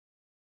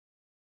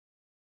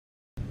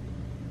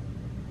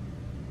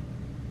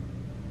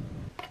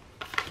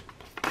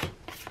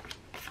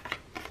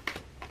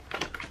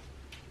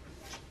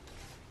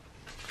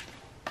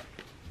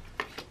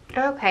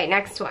Okay,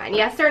 next one.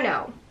 Yes or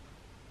no?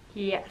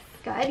 Yes.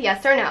 Good.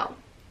 Yes or no?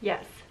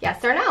 Yes.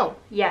 Yes or no?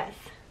 Yes.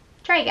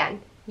 Try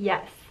again.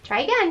 Yes. Try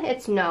again.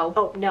 It's no.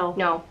 Oh, no.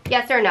 No.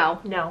 Yes or no?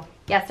 No.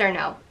 Yes or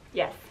no?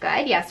 Yes.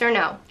 Good. Yes or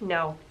no?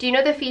 No. Do you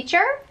know the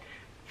feature?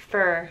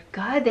 Fur.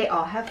 Good. They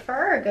all have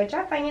fur. Good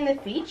job finding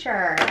the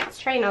feature. Let's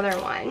try another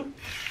one.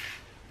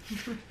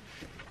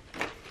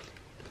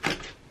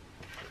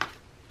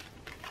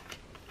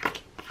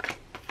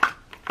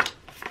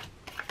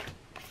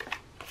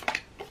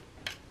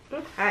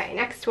 Okay,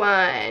 next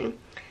one.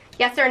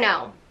 Yes or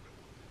no?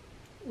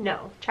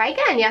 No. Try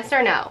again. Yes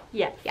or no?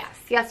 Yes. Yes.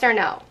 Yes or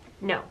no?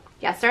 No.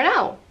 Yes or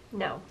no?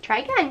 No. Try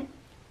again.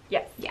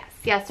 Yes. Yes.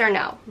 Yes or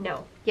no?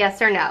 No.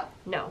 Yes or no?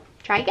 No.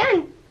 Try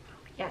again.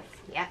 Yes.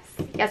 Yes.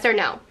 Yes or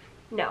no?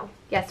 No.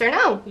 Yes or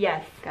no?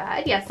 Yes.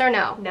 Good. Yes or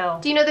no? No.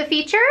 Do you know the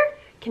feature?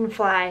 Can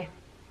fly.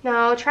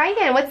 No. Try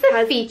again. What's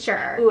the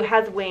feature? Ooh,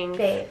 has wings.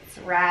 That's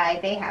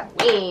right. They have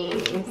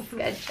wings.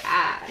 Good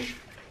job.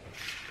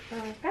 All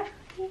right.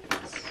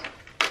 Let's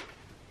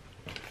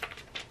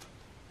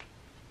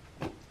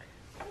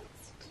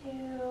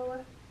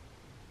do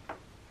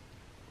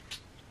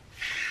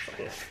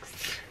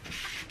next.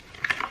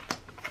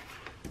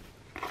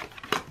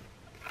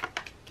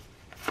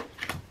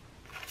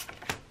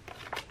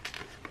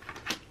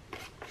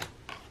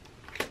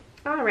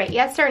 All right.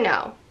 Yes or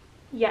no?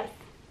 Yes.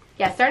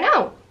 Yes or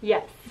no?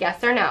 Yes.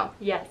 Yes or no?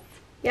 Yes.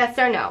 Yes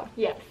or no?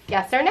 Yes.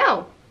 Yes or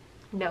no?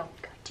 No.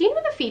 Do you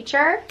know the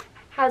feature?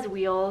 Has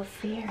wheels.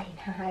 Very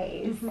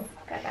nice.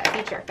 Got that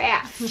feature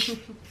fast.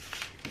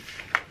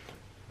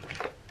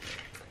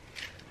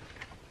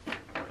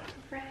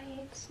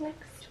 Right,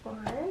 next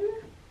one.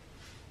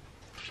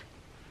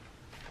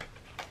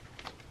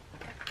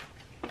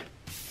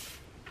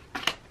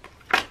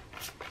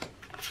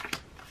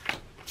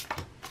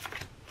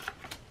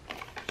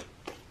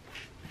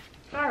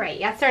 All right,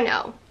 yes or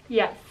no?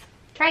 Yes.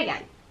 Try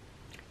again.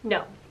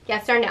 No.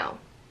 Yes or no?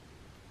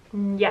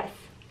 Yes.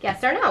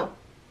 Yes or no?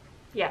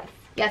 Yes.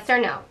 Yes or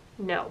no?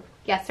 No.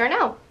 Yes or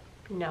no?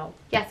 No.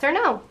 Yes or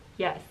no?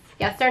 Yes.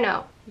 Yes or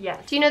no?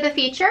 Yes. Do you know the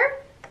feature?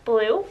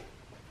 Blue.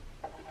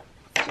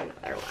 Let's do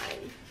another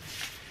one.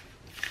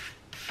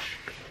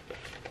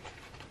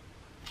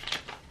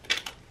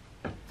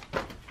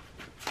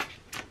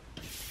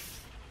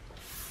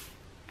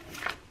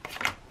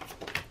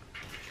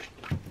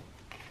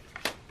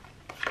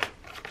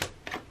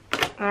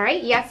 All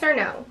right, yes or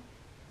no?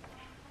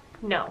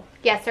 No.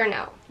 Yes or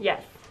no?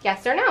 Yes.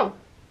 Yes or no?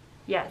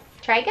 Yes.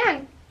 Try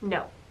again.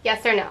 No.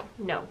 Yes or no?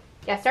 No.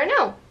 Yes or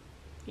no?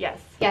 Yes.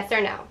 Yes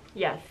or no?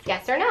 Yes.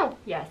 Yes or no?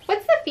 Yes.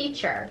 What's the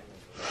feature?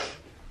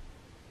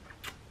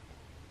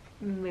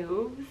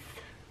 Moves.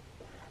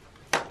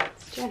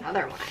 Let's do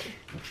another one.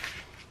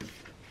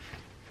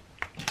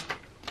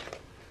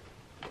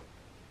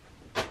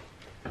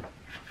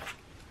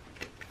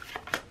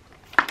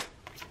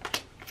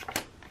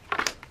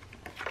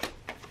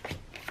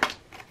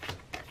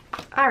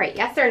 All right,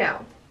 yes or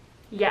no?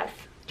 Yes.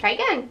 Try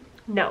again.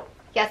 No.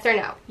 Yes or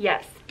no?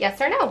 Yes. Yes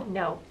or no?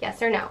 No.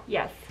 Yes or no?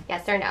 Yes.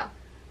 Yes or no?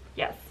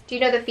 Yes. Do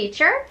you know the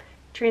feature?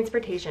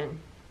 Transportation.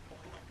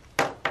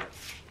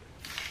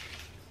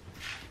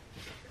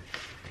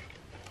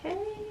 Okay.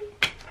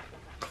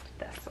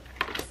 This one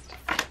next.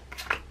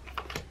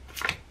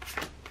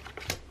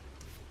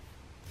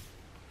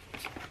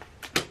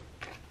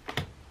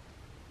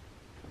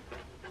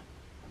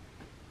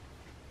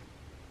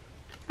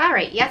 All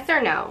right, yes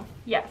or no?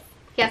 Yes.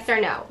 Yes or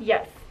no?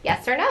 Yes.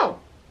 Yes or no?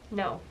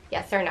 No.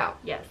 Yes or no?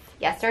 Yes.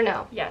 Yes or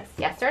no? Yes.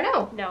 Yes or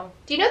no? No.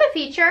 Do you know the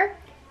feature?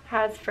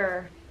 Has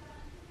fur.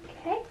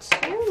 Okay,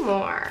 two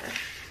more.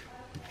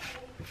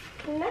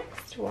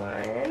 Next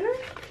one.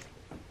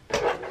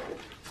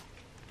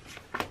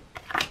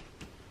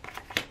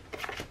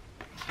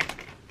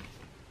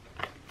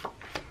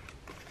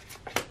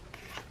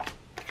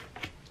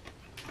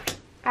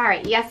 All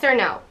right, yes or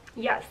no?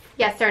 Yes.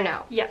 Yes or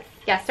no? Yes.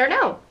 Yes or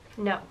no?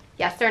 No.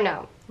 Yes or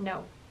no?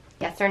 No.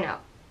 Yes or no?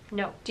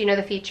 No. Do you know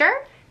the feature?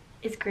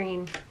 Is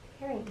green.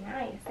 Very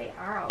nice. They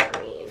are all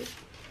green.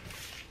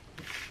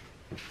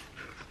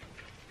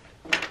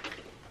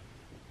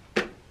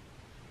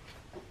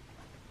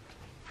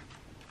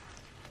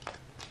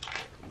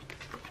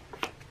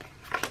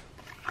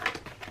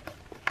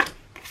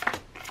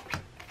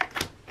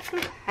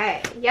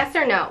 Okay. Yes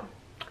or no?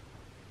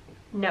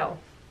 No.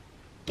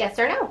 Yes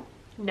or no?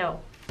 No.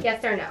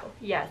 Yes or no?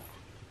 Yes.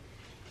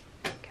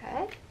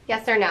 Good.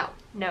 Yes or no?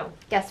 No.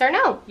 Yes or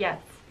no? Yes.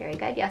 Very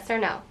good. Yes or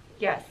no?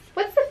 Yes.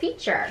 What's the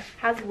feature?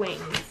 Has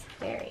wings.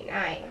 Very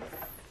nice.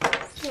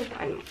 Let's do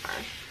one more.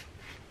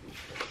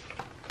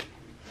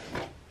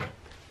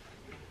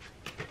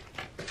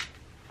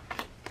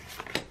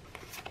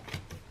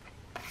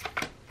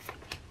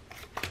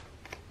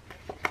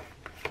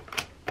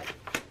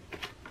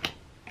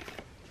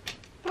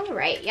 All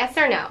right. Yes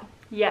or no?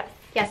 Yes.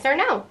 Yes or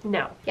no?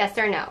 No. Yes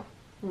or no?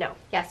 No.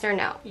 Yes or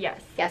no?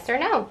 Yes. Yes or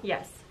no?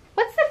 Yes.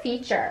 What's the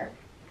feature?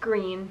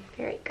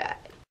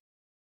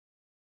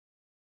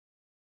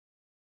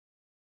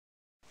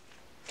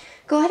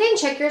 Go ahead and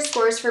check your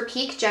scores for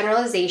PEAK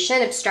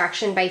Generalization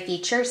Abstraction by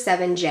Feature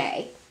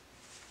 7J.